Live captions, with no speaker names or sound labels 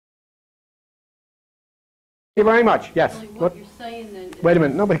you very much. Yes. What you're saying then, Wait a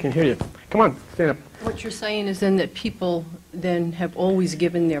minute. Nobody can hear you. Come on. Stand up. what you're saying is then that people then have always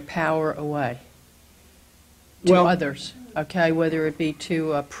given their power away to others, okay, whether it be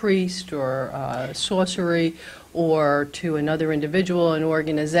to a priest or sorcery or to another individual, an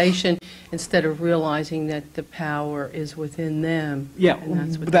organization, instead of realizing that the power is within them. Yeah,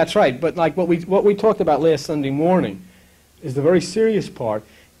 that's right. But like what we talked about last Sunday morning is the very serious part,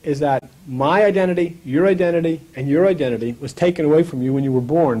 is that my identity, and your identity was taken away from you when you were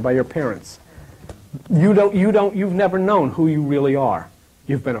born by your parents. You've never known who you really are.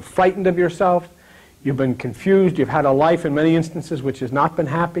 You've been frightened of yourself. You've been confused. You've had a life in many instances which has not been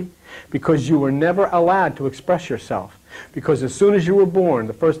happy because you were never allowed to express yourself. Because as soon as you were born,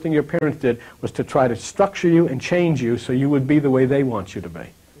 the first thing your parents did was to try to structure you and change you so you would be the way they want you to be.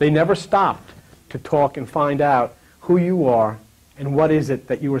 They never stopped to talk and find out who you are and what is it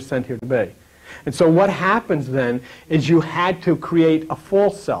that you were sent here to be. And so what happens then is you had to create a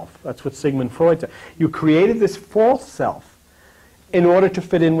false self. That's what Sigmund Freud said. You created this false self in order to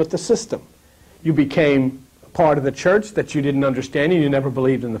fit in with the system. You became part of the church that you didn't understand and you never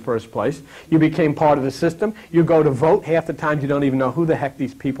believed in the first place. You became part of the system. You go to vote. Half the time you don't even know who the heck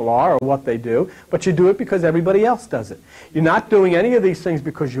these people are or what they do, but you do it because everybody else does it. You're not doing any of these things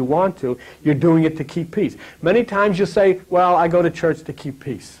because you want to. You're doing it to keep peace. Many times you say, well, I go to church to keep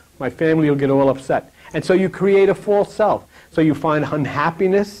peace. My family will get all upset. And so you create a false self. So you find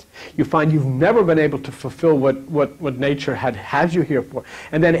unhappiness. You find you've never been able to fulfill what nature has you here for.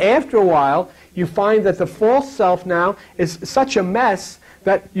 And then after a while, you find that the false self now is such a mess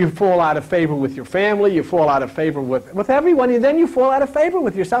that you fall out of favor with your family, you fall out of favor with everyone, and then you fall out of favor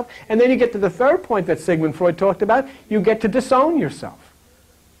with yourself. And then you get to the third point that Sigmund Freud talked about, you get to disown yourself.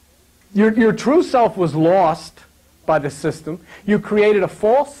 Your true self was lost by the system. You created a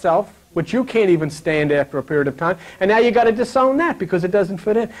false self, which you can't even stand after a period of time, and now you've got to disown that because it doesn't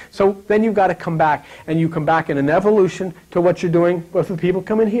fit in. So then you've got to come back, and you come back in an evolution to what you're doing with the people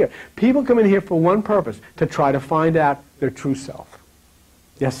come in here. People come in here for one purpose, to try to find out their true self.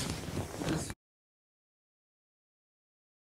 Yes?